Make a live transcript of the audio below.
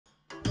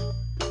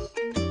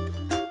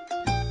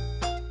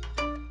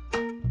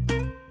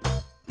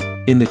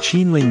In the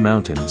Qinling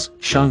Mountains,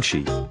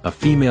 Shaanxi, a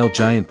female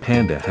giant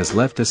panda has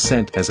left a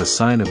scent as a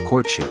sign of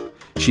courtship.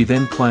 She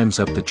then climbs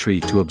up the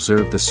tree to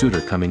observe the suitor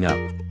coming up.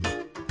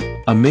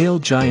 A male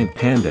giant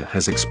panda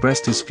has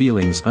expressed his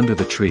feelings under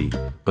the tree,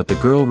 but the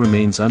girl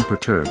remains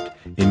unperturbed,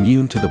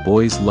 immune to the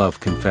boy's love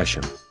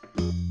confession.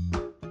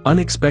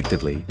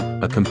 Unexpectedly,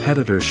 a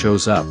competitor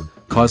shows up,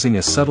 causing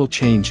a subtle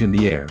change in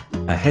the air.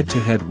 A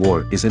head-to-head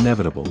war is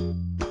inevitable.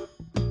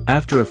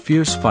 After a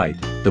fierce fight,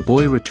 the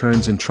boy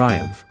returns in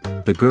triumph.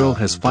 The girl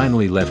has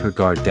finally let her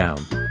guard down.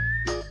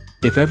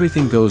 If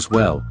everything goes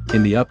well,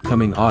 in the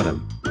upcoming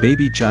autumn,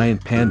 baby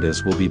giant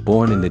pandas will be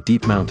born in the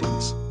deep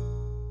mountains.